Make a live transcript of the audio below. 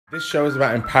This show is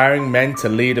about empowering men to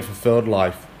lead a fulfilled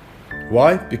life.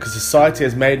 Why? Because society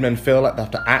has made men feel like they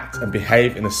have to act and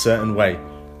behave in a certain way,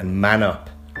 and man up.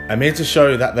 I'm here to show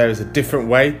you that there is a different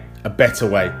way, a better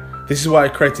way. This is why I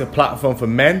created a platform for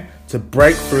men to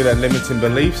break through their limiting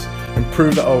beliefs,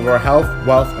 improve their overall health,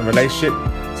 wealth and relationship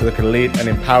so they can lead an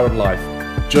empowered life.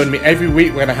 Join me every week.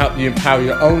 We're going to help you empower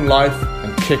your own life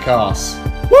and kick ass.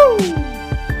 Woo!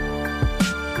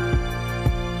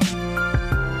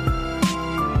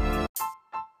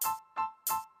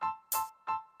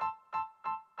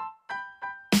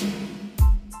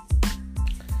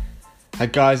 Hi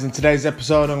guys, in today's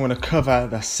episode I'm going to cover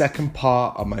the second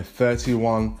part of my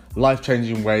 31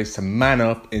 life-changing ways to man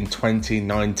up in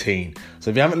 2019. So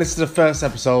if you haven't listened to the first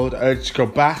episode, I urge you to go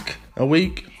back a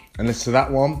week and listen to that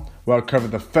one where I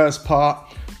covered the first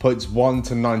part, points 1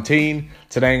 to 19.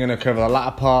 Today I'm going to cover the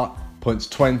latter part, points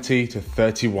 20 to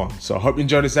 31. So I hope you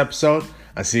enjoyed this episode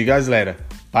and see you guys later.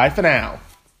 Bye for now.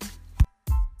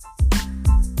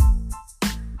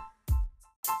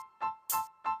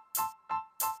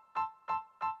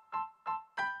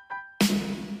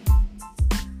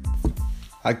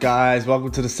 Hi guys, welcome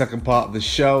to the second part of the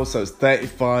show. So it's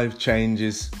 35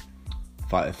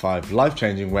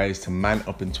 life-changing ways to man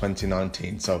up in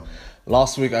 2019. So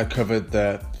last week I covered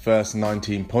the first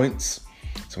 19 points.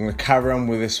 So I'm going to carry on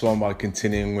with this one by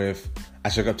continuing with,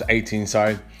 actually I got up to 18,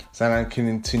 sorry. So then I can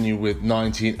continue with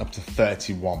 19 up to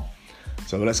 31.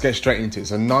 So let's get straight into it.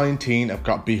 So 19, I've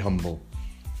got be humble.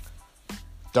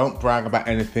 Don't brag about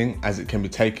anything as it can be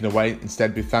taken away.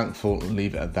 Instead, be thankful and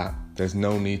leave it at that. There's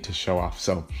no need to show off.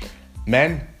 So,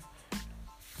 men,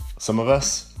 some of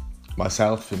us,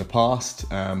 myself in the past,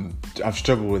 I've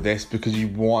struggled with this because you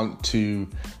want to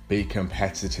be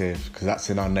competitive because that's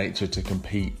in our nature to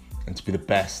compete and to be the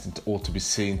best and to be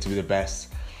seen to be the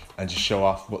best and just show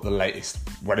off what the latest,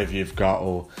 whatever you've got,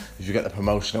 or if you get the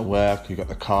promotion at work, you've got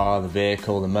the car, the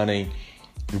vehicle, the money,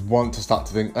 you want to start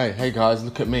to think, hey guys,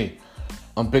 look at me.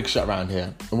 I'm big shot around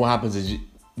here. And what happens is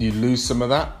you lose some of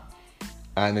that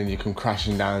and then you come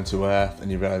crashing down to earth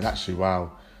and you realise, actually,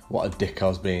 wow, what a dick I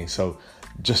was being. So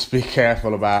just be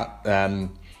careful about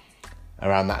around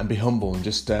that and be humble and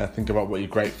just think about what you're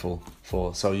grateful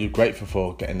for. So you're grateful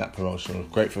for getting that promotion, or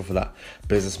grateful for that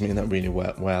business meeting that really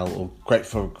worked well, or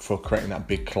grateful for creating that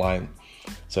big client.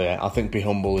 So yeah, I think be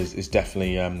humble is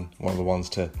definitely one of the ones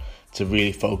to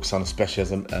really focus on, especially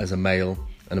as a male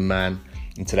and a man.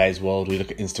 In today's world, we look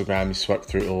at Instagram, you swipe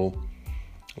through it all,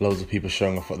 loads of people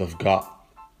showing off what they've got.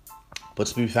 But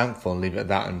just be thankful and leave it at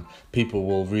that, and people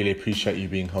will really appreciate you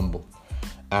being humble.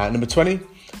 Number 20,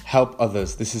 help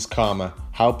others. This is karma,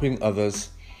 helping others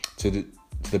to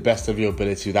the best of your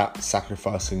ability without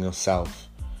sacrificing yourself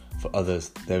for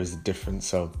others. There is a difference.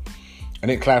 So I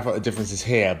didn't clarify what the difference is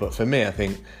here, but for me, I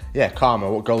think,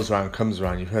 karma, what goes around comes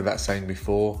around. You've heard that saying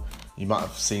before. You might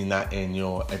have seen that in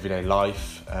your everyday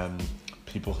life.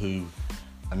 People who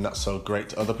are not so great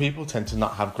to other people tend to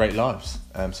not have great lives.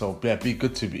 Be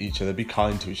good to each other, be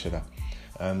kind to each other.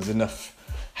 There's enough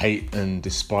hate and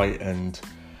despite and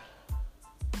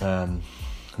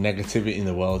negativity in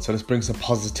the world, so let's bring some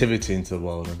positivity into the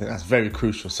world. I think that's very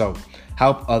crucial. So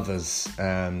help others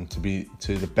to be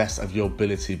to the best of your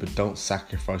ability, but don't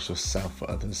sacrifice yourself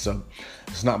for others. So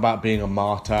it's not about being a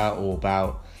martyr or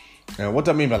about what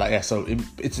do I mean by that? So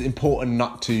it's important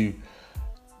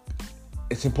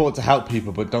to help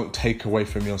people, but don't take away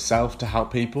from yourself to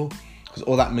help people, because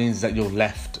all that means is that you're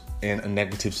left in a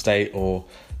negative state, or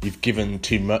you've given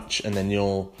too much and then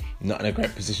you're not in a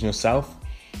great position yourself.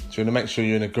 So you want to make sure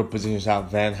you're in a good position yourself,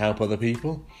 then help other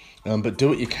people. But do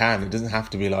what you can. It doesn't have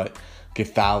to be like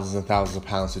give thousands and thousands of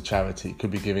pounds to charity. It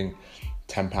could be giving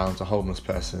 £10 to a homeless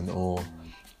person, or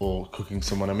cooking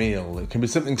someone a meal. It can be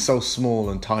something so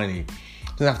small and tiny. It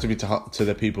doesn't have to be to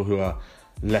the people who are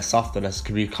less off than us. It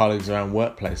could be colleagues around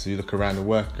workplace. So you look around the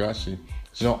work and go, actually,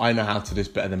 I know how to do this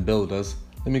better than Bill does.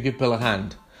 Let me give Bill a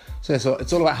hand. So it's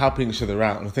all about helping each other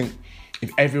out. And I think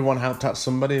if everyone helped out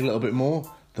somebody a little bit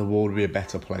more, the world would be a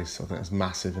better place. So I think that's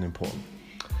massive and important.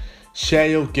 Share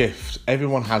your gift.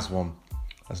 Everyone has one.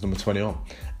 That's number 21.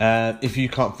 If you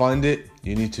can't find it,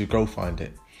 you need to go find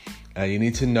it. You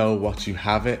need to know what you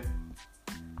have it.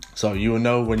 So you will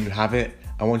know when you have it.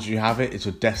 And once you have it, it's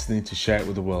your destiny to share it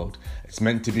with the world. It's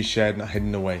meant to be shared, not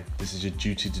hidden away. This is your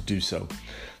duty to do so.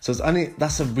 So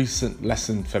that's a recent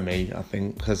lesson for me, I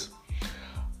think, because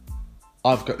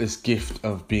I've got this gift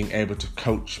of being able to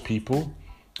coach people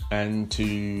and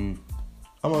to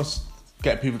almost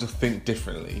get people to think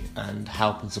differently and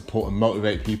help and support and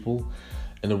motivate people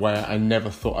in a way I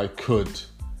never thought I could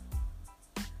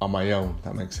on my own.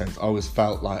 That makes sense. I always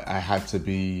felt like I had to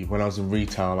be, when I was in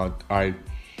retail, I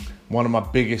one of my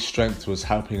biggest strengths was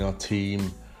helping our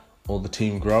team or the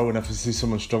team grow. And if I see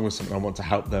someone struggle with something, I want to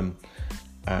help them.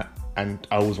 And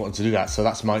I always wanted to do that. So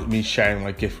that's me sharing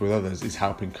my gift with others, is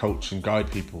helping coach and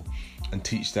guide people and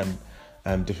teach them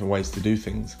different ways to do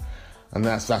things. And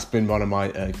that's been one of my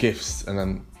gifts. And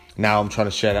then now I'm trying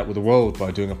to share that with the world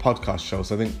by doing a podcast show.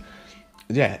 So I think,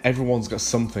 everyone's got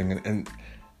something, and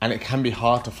it can be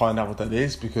hard to find out what that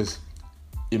is because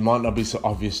it might not be so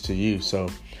obvious to you. So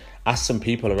ask some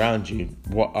people around you,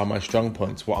 what are my strong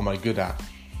points? What am I good at?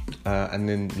 And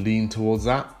then lean towards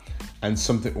that, and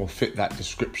something will fit that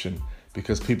description,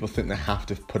 because people think they have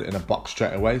to put it in a box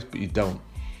straight away, but you don't.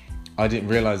 I didn't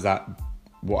realise that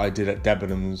what I did at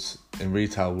Debenhams in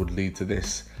retail would lead to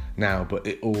this now, but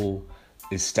it all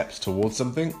is steps towards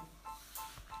something.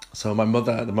 So my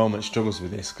mother at the moment struggles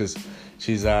with this because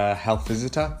she's a health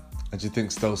visitor and she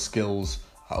thinks those skills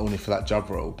are only for that job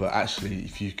role. But actually,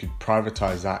 if you could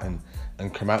privatise that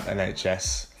and come out the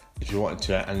NHS if you wanted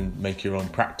to, and make your own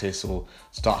practice or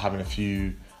start having a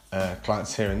few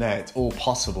clients here and there, it's all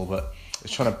possible. But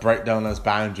it's trying to break down those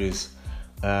boundaries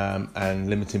and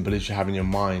limiting beliefs you have in your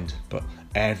mind. But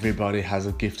everybody has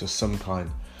a gift of some kind.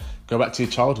 Go back to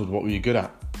your childhood. What were you good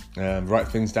at? Write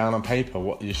things down on paper.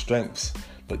 What are your strengths?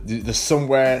 But there's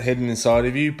somewhere hidden inside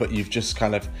of you, but you've just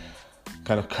kind of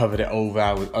covered it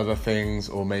over with other things,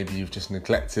 or maybe you've just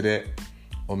neglected it,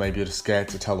 or maybe you're just scared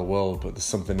to tell the world, but there's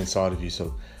something inside of you.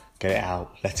 So get it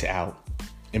out, let it out,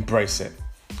 embrace it.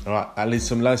 All right, that leads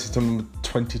to number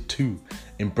 22.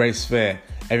 Embrace fear.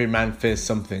 Every man fears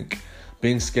something.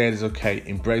 Being scared is okay.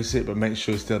 Embrace it, but make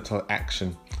sure you still take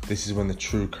action. This is when the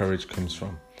true courage comes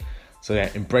from. So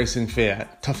embracing fear.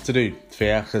 Tough to do,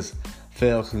 fear, because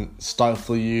fear can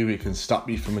stifle you. It can stop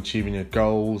you from achieving your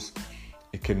goals.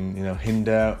 It can,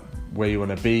 hinder where you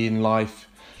want to be in life.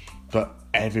 But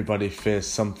everybody fears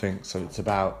something. So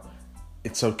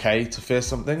it's okay to fear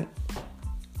something,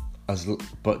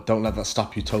 but don't let that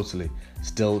stop you totally.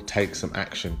 Still take some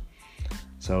action.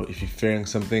 So if you're fearing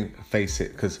something, face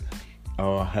it. Because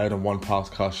I heard on one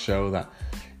podcast show that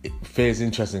fear is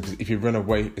interesting, because if you run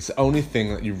away, it's the only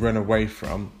thing that you run away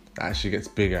from that actually gets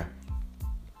bigger.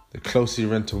 The closer you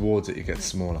run towards it, it gets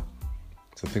smaller.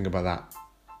 So think about that.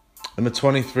 Number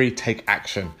 23, take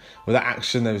action. Without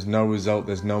action, there's no result,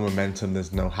 there's no momentum,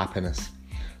 there's no happiness.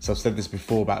 So I've said this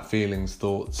before about feelings,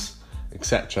 thoughts,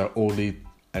 etc. all lead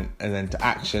and then to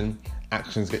action.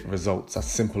 Actions get results. As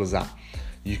simple as that.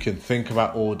 You can think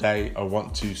about all day, I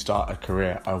want to start a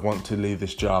career, I want to leave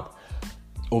this job.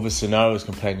 All the scenarios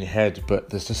can play in your head, but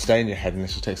there's to stay in your head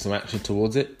unless you take some action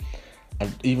towards it.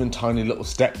 And even tiny little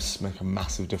steps make a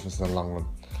massive difference in the long run.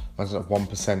 Imagine that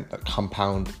 1%, that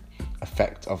compound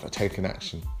effect of taking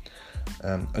action.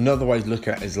 Another way to look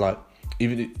at it is like,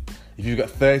 even if you've got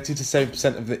 30 to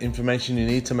 70% of the information you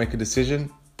need to make a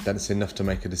decision, then it's enough to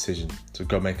make a decision. So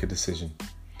go make a decision.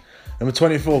 Number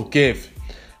 24, give.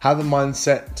 Have your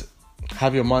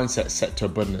mindset set to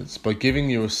abundance. By giving,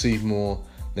 you receive more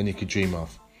than you could dream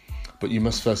of. But you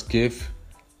must first give,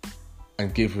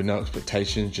 and give with no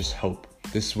expectations, just hope.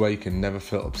 This way you can never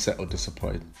feel upset or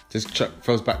disappointed. This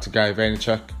goes back to Gary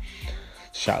Vaynerchuk.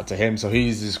 Shout out to him. So he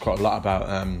uses quite a lot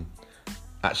about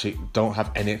actually don't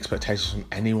have any expectations from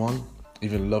anyone,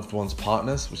 even loved ones,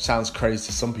 partners, which sounds crazy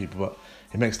to some people, but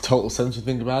it makes total sense to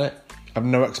think about it. Have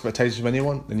no expectations from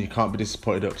anyone, then you can't be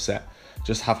disappointed or upset.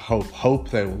 Just have hope.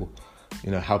 Hope they will,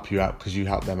 help you out because you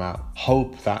help them out.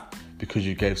 Hope that because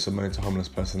you gave some money to a homeless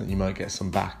person that you might get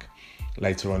some back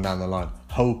later on down the line.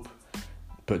 Hope,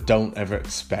 but don't ever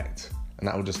expect. And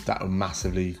that will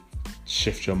massively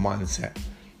shift your mindset.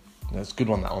 That's a good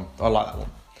one, that one. I like that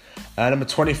one. Number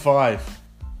 25.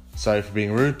 Sorry for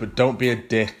being rude, but don't be a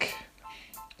dick.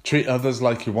 Treat others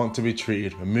like you want to be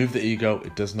treated. Remove the ego.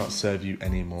 It does not serve you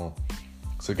anymore.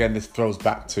 So again, this throws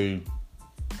back to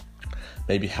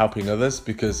maybe helping others,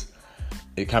 because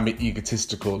it can be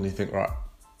egotistical and you think,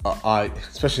 right,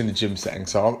 especially in the gym setting.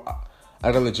 So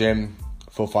I go to the gym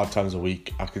 4 or 5 times a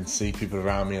week. I can see people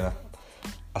around me, and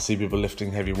I see people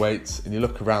lifting heavy weights, and you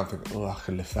look around and think, I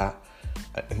can lift that.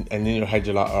 And in your head,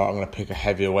 you're like, I'm going to pick a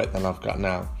heavier weight than I've got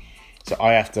now. So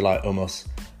I have to almost,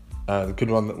 the good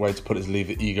way to put it is leave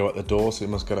the ego at the door. So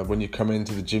you must go, when you come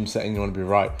into the gym setting, you want to be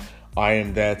right. I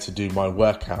am there to do my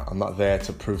workout. I'm not there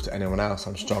to prove to anyone else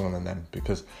I'm stronger than them.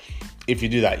 Because if you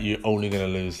do that, you're only going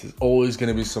to lose. There's always going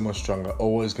to be someone stronger,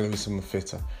 always going to be someone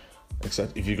fitter.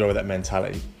 Except if you go with that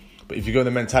mentality. But if you go with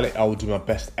the mentality, I will do my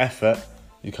best effort,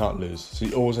 you can't lose. So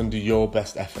you're always going to do your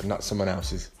best effort, not someone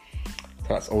else's. So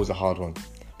that's always a hard one.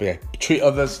 But yeah, treat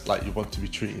others like you want to be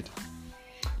treated.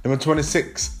 Number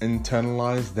 26,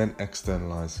 internalize, then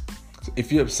externalize. So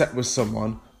if you're upset with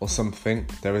someone or something,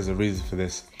 there is a reason for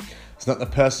this. It's not the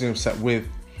person you're upset with.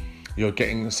 You're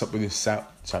getting upset with yourself.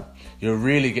 So you're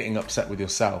really getting upset with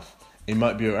yourself. It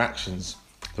might be your actions,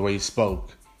 the way you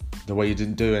spoke, the way you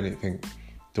didn't do anything,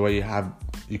 the way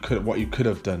what you could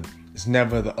have done. It's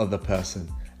never the other person.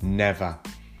 Never.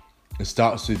 It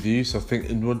starts with you. So think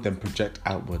inward, then project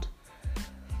outward.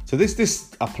 So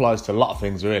this applies to a lot of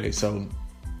things, really. So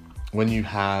when you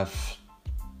have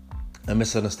a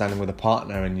misunderstanding with a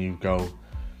partner and you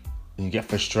get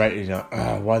frustrated,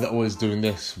 why are they always doing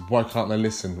this? Why can't they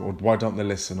listen? Or why don't they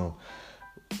listen? Or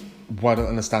why don't they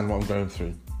understand what I'm going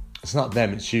through? It's not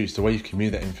them, it's you. It's the way you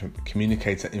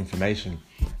communicate that information.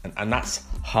 And that's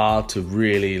hard to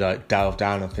really delve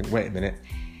down and think, wait a minute,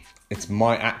 it's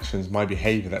my actions, my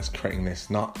behaviour that's creating this,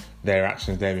 not their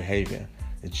actions, their behaviour.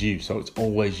 It's you. So it's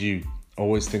always you.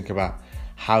 Always think about,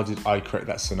 how did I create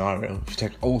that scenario? If you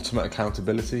take ultimate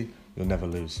accountability, you'll never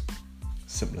lose.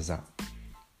 Simple as that.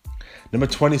 Number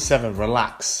 27,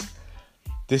 relax.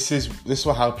 This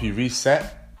will help you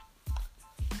reset,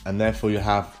 and therefore you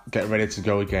get ready to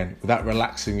go again. Without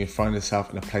relaxing, you find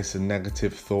yourself in a place of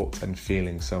negative thoughts and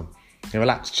feelings. So you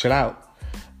relax, chill out.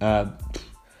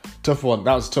 Tough one.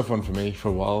 That was a tough one for me for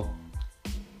a while.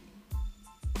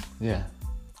 Yeah.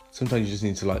 Sometimes you just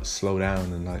need to slow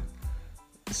down and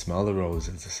smell the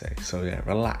roses, as I say. So yeah,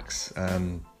 relax.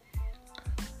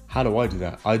 How do I do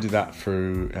that? I do that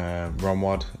through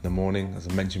Romwad in the morning, as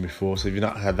I mentioned before. So if you've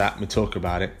not heard that, me talk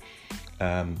about it,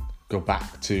 go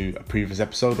back to a previous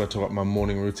episode where I talk about my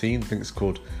morning routine. I think it's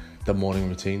called The Morning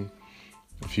Routine.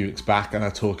 A few weeks back, and I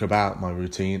talk about my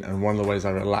routine. And one of the ways I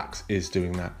relax is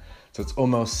doing that. So it's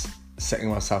almost setting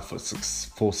myself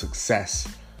for success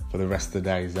for the rest of the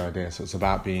day is the idea. So it's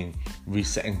about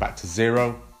resetting back to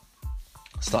zero,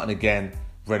 starting again,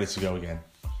 ready to go again.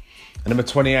 And number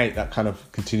 28, that kind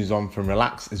of continues on from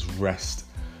relax, is rest.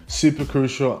 Super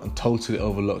crucial and totally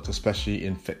overlooked, especially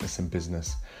in fitness and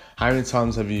business. How many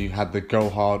times have you had the go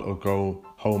hard or go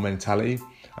home mentality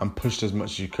and pushed as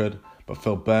much as you could, but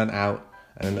feel burnt out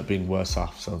and end up being worse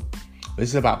off? So this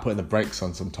is about putting the brakes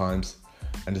on sometimes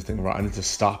and just think, right, I need to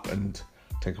stop and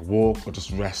take a walk or just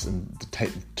rest and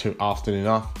take the afternoon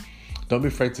off. Don't be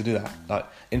afraid to do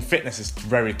that. In fitness, it's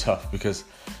very tough because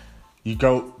you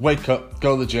wake up,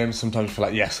 go to the gym, sometimes you feel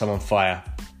like, yes, I'm on fire.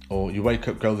 Or you wake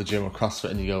up, go to the gym or CrossFit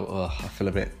and you go, oh, I feel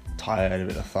a bit tired, a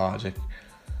bit lethargic.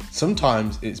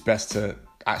 Sometimes it's best to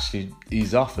actually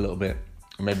ease off a little bit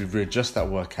and maybe readjust that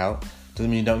workout.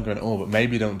 Doesn't mean you don't go at all, but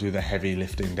maybe don't do the heavy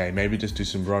lifting day. Maybe just do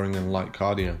some rowing and light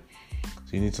cardio.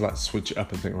 So you need to switch it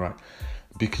up and think, right,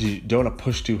 because you don't want to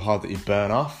push too hard that you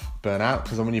burn out,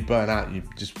 because when you burn out, you're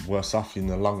just worse off in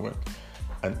the long run.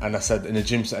 And I said in a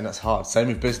gym setting, that's hard. Same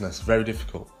with business, very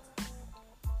difficult.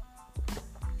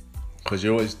 Because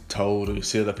you're always told, or you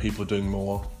see other people doing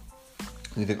more,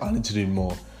 and you think, I need to do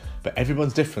more. But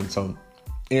everyone's different. So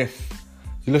if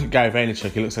you look at Gary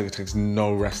Vaynerchuk, he looks like he takes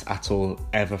no rest at all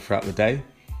ever throughout the day.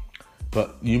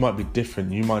 But you might be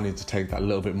different. You might need to take that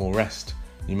little bit more rest.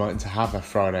 You might need to have a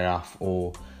Friday off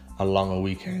or a longer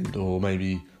weekend, or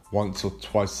maybe once or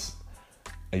twice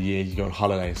a year you go on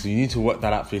holiday. So you need to work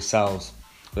that out for yourselves.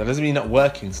 But that doesn't mean you're not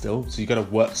working still. So you got to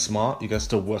work smart. You got to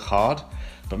still work hard,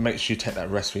 but make sure you take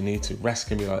that rest when you need to. Rest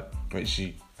can be make sure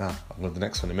you, I'll go to the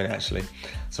next one in a minute actually.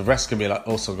 So rest can be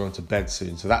also going to bed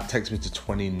soon. So that takes me to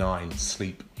 29,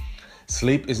 sleep.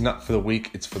 Sleep is not for the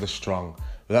weak, it's for the strong.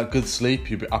 Without good sleep,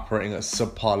 you'll be operating at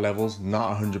subpar levels,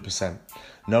 not 100%.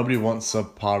 Nobody wants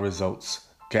subpar results.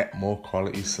 Get more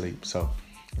quality sleep. So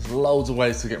there's loads of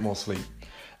ways to get more sleep.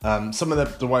 Some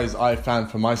of the ways I found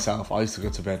for myself, I used to go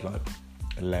to bed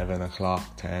 11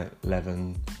 o'clock, 10,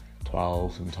 11,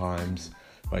 12 sometimes.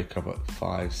 Wake up at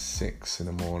 5, 6 in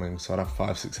the morning. So I'd have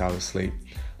 5-6 hours sleep.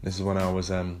 This is when I was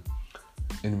in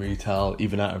retail,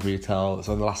 even out of retail.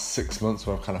 So in the last 6 months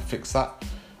where I've kind of fixed that.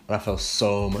 And I feel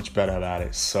so much better about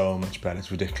it. So much better.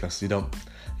 It's ridiculous. You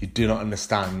do not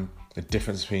understand the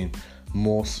difference between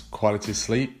more quality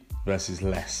sleep versus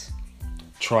less.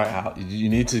 Try it out. You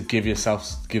need to give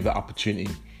that opportunity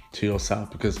to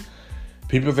yourself, because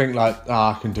people think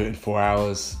I can do it in 4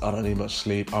 hours. I don't need much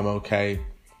sleep. I'm okay.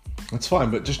 That's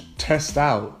fine, but just test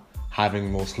out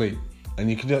having more sleep. And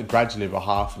you can do it gradually, about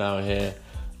half an hour here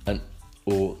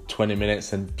or 20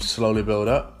 minutes and slowly build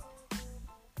up.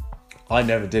 I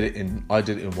did it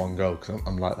in one go because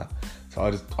I'm like that. So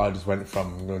I just went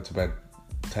from going to bed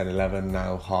 10, 11,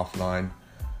 now 9:30.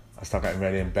 I start getting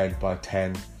ready in bed by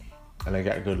 10, and I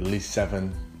get a good at least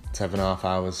 7.5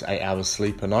 hours, 8 hours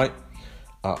sleep a night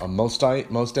on most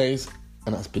days,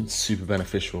 and that's been super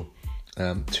beneficial.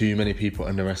 Too many people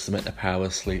underestimate the power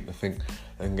of sleep. They think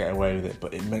they can get away with it,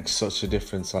 but it makes such a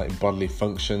difference, in bodily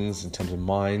functions, in terms of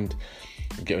mind,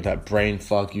 You get rid of that brain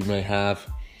fog you may have.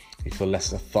 You feel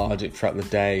less lethargic throughout the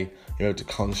day. You're able to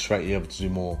concentrate. You're able to do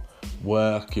more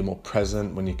work. You're more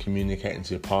present when you're communicating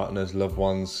to your partners, loved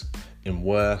ones, in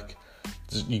work.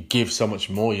 You give so much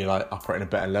more. You're like operating a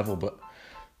better level. But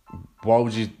why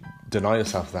would you deny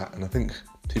yourself that? And I think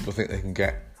people think they can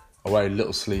get away with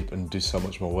little sleep and do so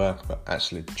much more work, but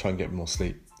actually try and get more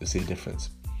sleep to see a difference.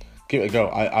 Give it a go.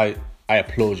 I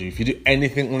applaud you. If you do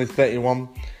anything on this 31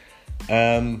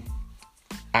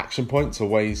 action points or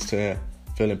ways to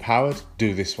feel empowered,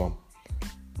 do this one.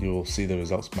 You will see the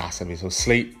results massively. So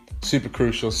sleep, super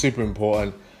crucial, super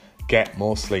important. Get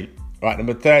more sleep. Right,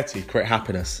 number 30, create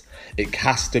happiness. It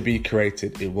has to be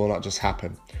created. It will not just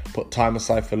happen. Put time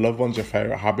aside for loved ones, your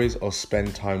favourite hobbies, or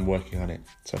spend time working on it.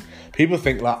 So people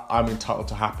think like I'm entitled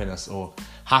to happiness, or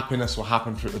happiness will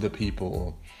happen through other people,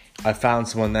 or I found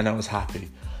someone, then I was happy.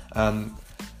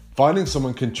 Finding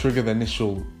someone can trigger the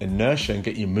initial inertia and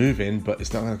get you moving, but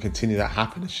it's not going to continue that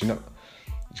happiness. You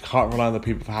can't rely on other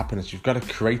people for happiness. You've got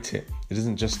to create it. It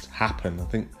doesn't just happen. I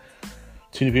think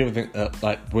too many people think that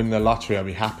like winning the lottery, I'll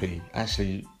be happy.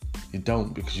 Actually, you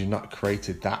don't, because you've not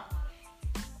created that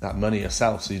money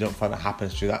yourself, so you don't find that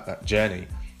happiness through that journey.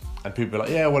 And people are like,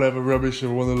 yeah, whatever, rubbish, I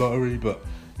won the lottery. But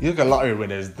you look at lottery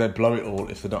winners, they blow it all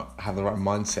if they don't have the right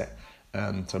mindset.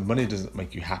 So money doesn't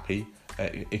make you happy.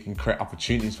 It can create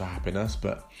opportunities for happiness,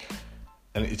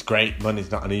 and it's great.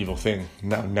 Money's not an evil thing.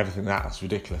 No, never think that. That's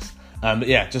ridiculous. But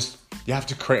yeah, just you have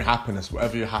to create happiness,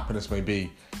 whatever your happiness may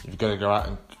be. You've got to go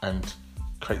out and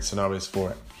create scenarios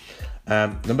for it.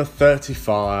 Number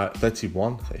 35. What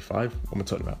am I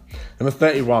talking about? Number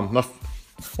 31.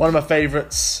 One of my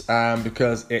favourites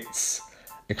because it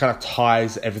kind of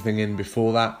ties everything in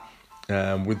before that.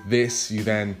 With this, you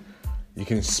can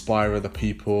inspire other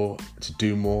people to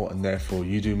do more, and therefore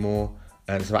you do more.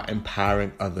 And it's about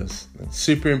empowering others. It's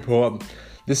super important.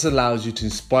 This allows you to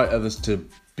inspire others to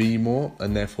be more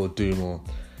and therefore do more.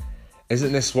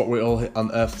 Isn't this what we're all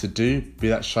on earth to do? Be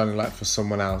that shining light for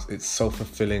someone else. It's so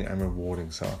fulfilling and rewarding.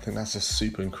 So I think that's just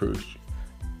super important,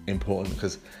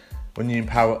 because when you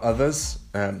empower others,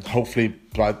 hopefully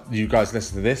by you guys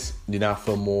listen to this, you now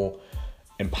feel more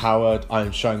empowered. I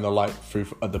am shining the light through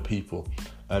for other people.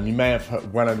 You may have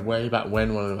heard way back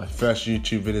when one of my first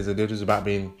YouTube videos I did was about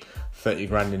being 30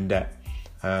 grand in debt.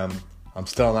 I'm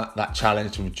still on that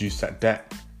challenge to reduce that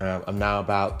debt. I'm now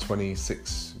about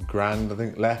 26 grand, I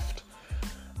think, left.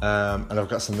 And I've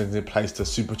got some things in place to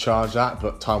supercharge that,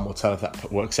 but time will tell if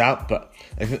that works out. But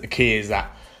I think the key is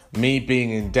that me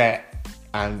being in debt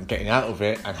and getting out of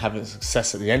it and having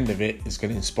success at the end of it is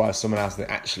going to inspire someone else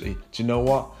that actually, do you know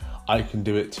what? I can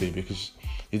do it too, because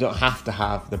you don't have to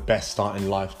have the best start in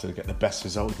life to get the best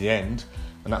result at the end.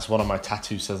 And that's one of my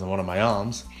tattoos says on one of my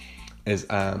arms is,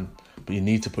 but you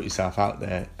need to put yourself out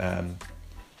there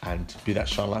and be that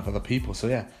shine light for other people. So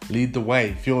yeah, lead the way.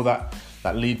 If you're that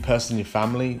lead person in your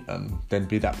family, then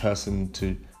be that person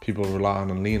to people rely on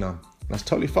and lean on. And that's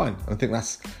totally fine. And I think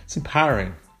it's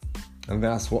empowering. And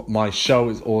that's what my show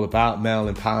is all about,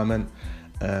 male empowerment.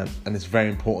 And it's very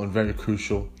important, very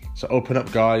crucial. So open up,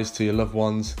 guys, to your loved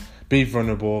ones. Be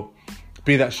vulnerable.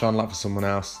 Be that shine light for someone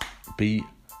else. Be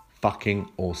fucking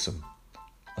awesome.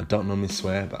 I don't normally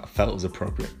swear, but I felt it was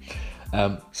appropriate.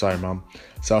 Sorry, Mum.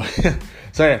 So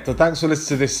thanks for listening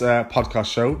to this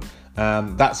podcast show.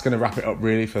 That's going to wrap it up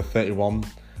really for 31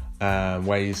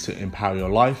 ways to empower your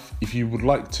life. If you would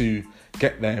like to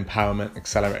get the Empowerment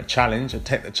Accelerator Challenge and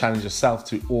take the challenge yourself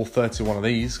to all 31 of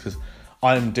these, because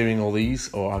I'm doing all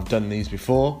these, or I've done these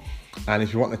before, and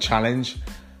if you want the challenge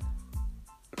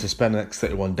to spend the next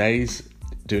 31 days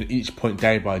doing each point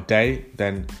day by day,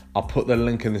 then I'll put the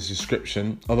link in the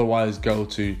description. Otherwise, go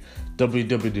to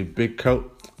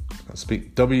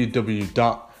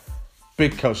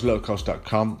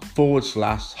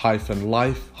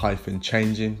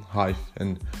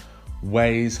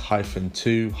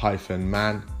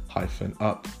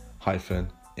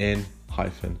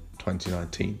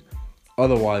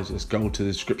Otherwise, just go to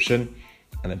the description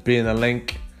and it'll be in the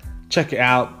link. Check it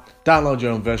out. Download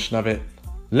your own version of it.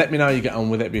 Let me know how you get on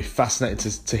with it. It'd be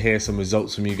fascinating to hear some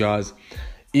results from you guys.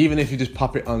 Even if you just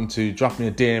pop it drop me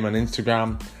a DM on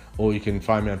Instagram, or you can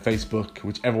find me on Facebook,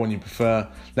 whichever one you prefer.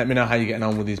 Let me know how you're getting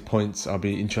on with these points. I'll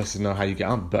be interested to know how you get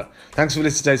on. But thanks for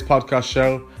listening to today's podcast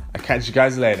show. I'll catch you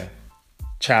guys later.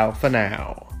 Ciao for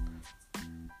now.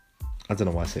 I don't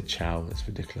know why I said ciao. It's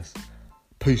ridiculous.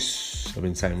 Peace. I've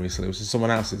been saying recently, which is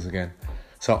someone else's again.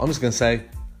 So I'm just going to say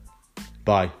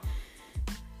bye.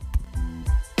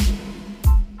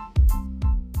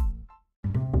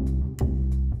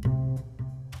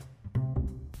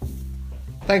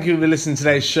 Thank you for listening to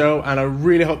today's show, and I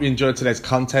really hope you enjoyed today's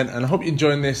content, and I hope you're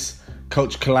enjoying this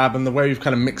Coach Collab and the way we've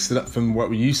kind of mixed it up from what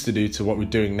we used to do to what we're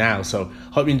doing now. So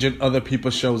hope you enjoyed other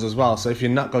people's shows as well. So if you're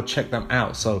not, go check them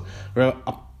out. So we're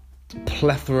a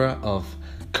plethora of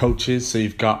coaches. So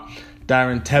you've got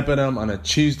Darren Tebenham on a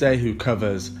Tuesday who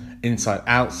covers Inside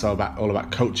Out, so all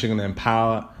about coaching and the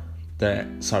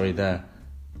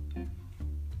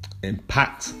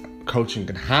impact coaching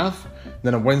can have.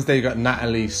 Then on Wednesday you got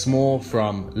Natalie Small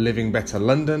from Living Better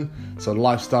London, so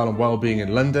lifestyle and well-being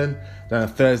in London. Then on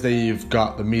Thursday you've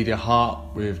got the Media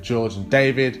Heart with George and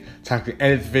David, tackling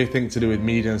everything to do with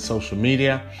media and social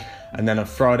media. And then on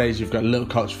Fridays you've got Little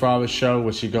Coach Farah's show,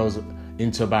 where she goes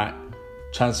into about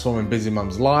transforming busy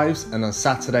mums' lives. And on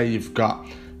Saturday you've got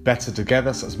Better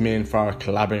Together, so it's me and Farah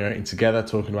collaborating together,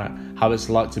 talking about how it's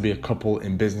like to be a couple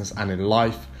in business and in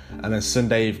life. And then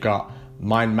Sunday you've got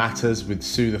Mind Matters with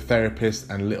Sue the therapist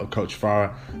and Little Coach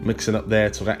Farah, mixing up there,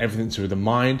 talking about everything to do with the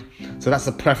mind. So that's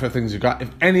the plethora of things you've got.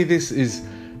 If any of this is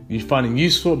you're finding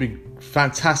useful, it'd be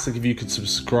fantastic if you could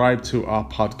subscribe to our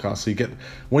podcast. So you get,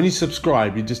 when you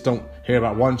subscribe, you just don't hear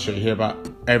about one show, you hear about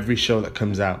every show that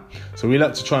comes out. So we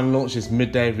like to try and launch this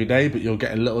midday every day, but you'll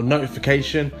get a little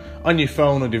notification on your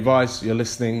phone or device. You're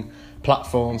listening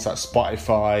platforms like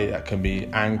Spotify, that can be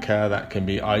Anchor, that can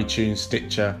be iTunes,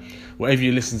 Stitcher. Wherever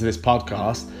you listen to this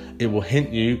podcast, it will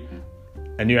hint you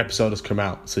a new episode has come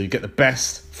out. So you get the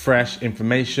best, fresh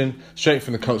information straight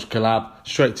from the Coach Collab,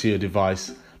 straight to your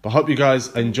device. But I hope you guys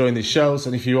are enjoying these shows.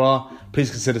 And if you are,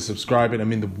 please consider subscribing. It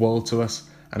means the world to us.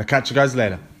 And I'll catch you guys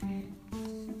later.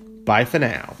 Bye for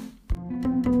now.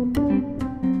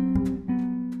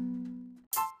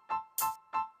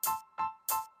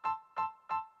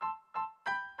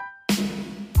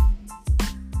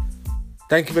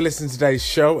 Thank you for listening to today's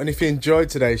show. And if you enjoyed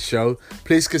today's show,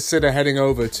 please consider heading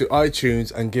over to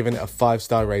iTunes and giving it a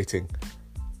 5-star rating.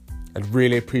 I'd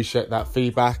really appreciate that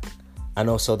feedback and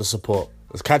also the support.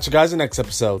 Let's catch you guys in the next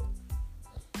episode.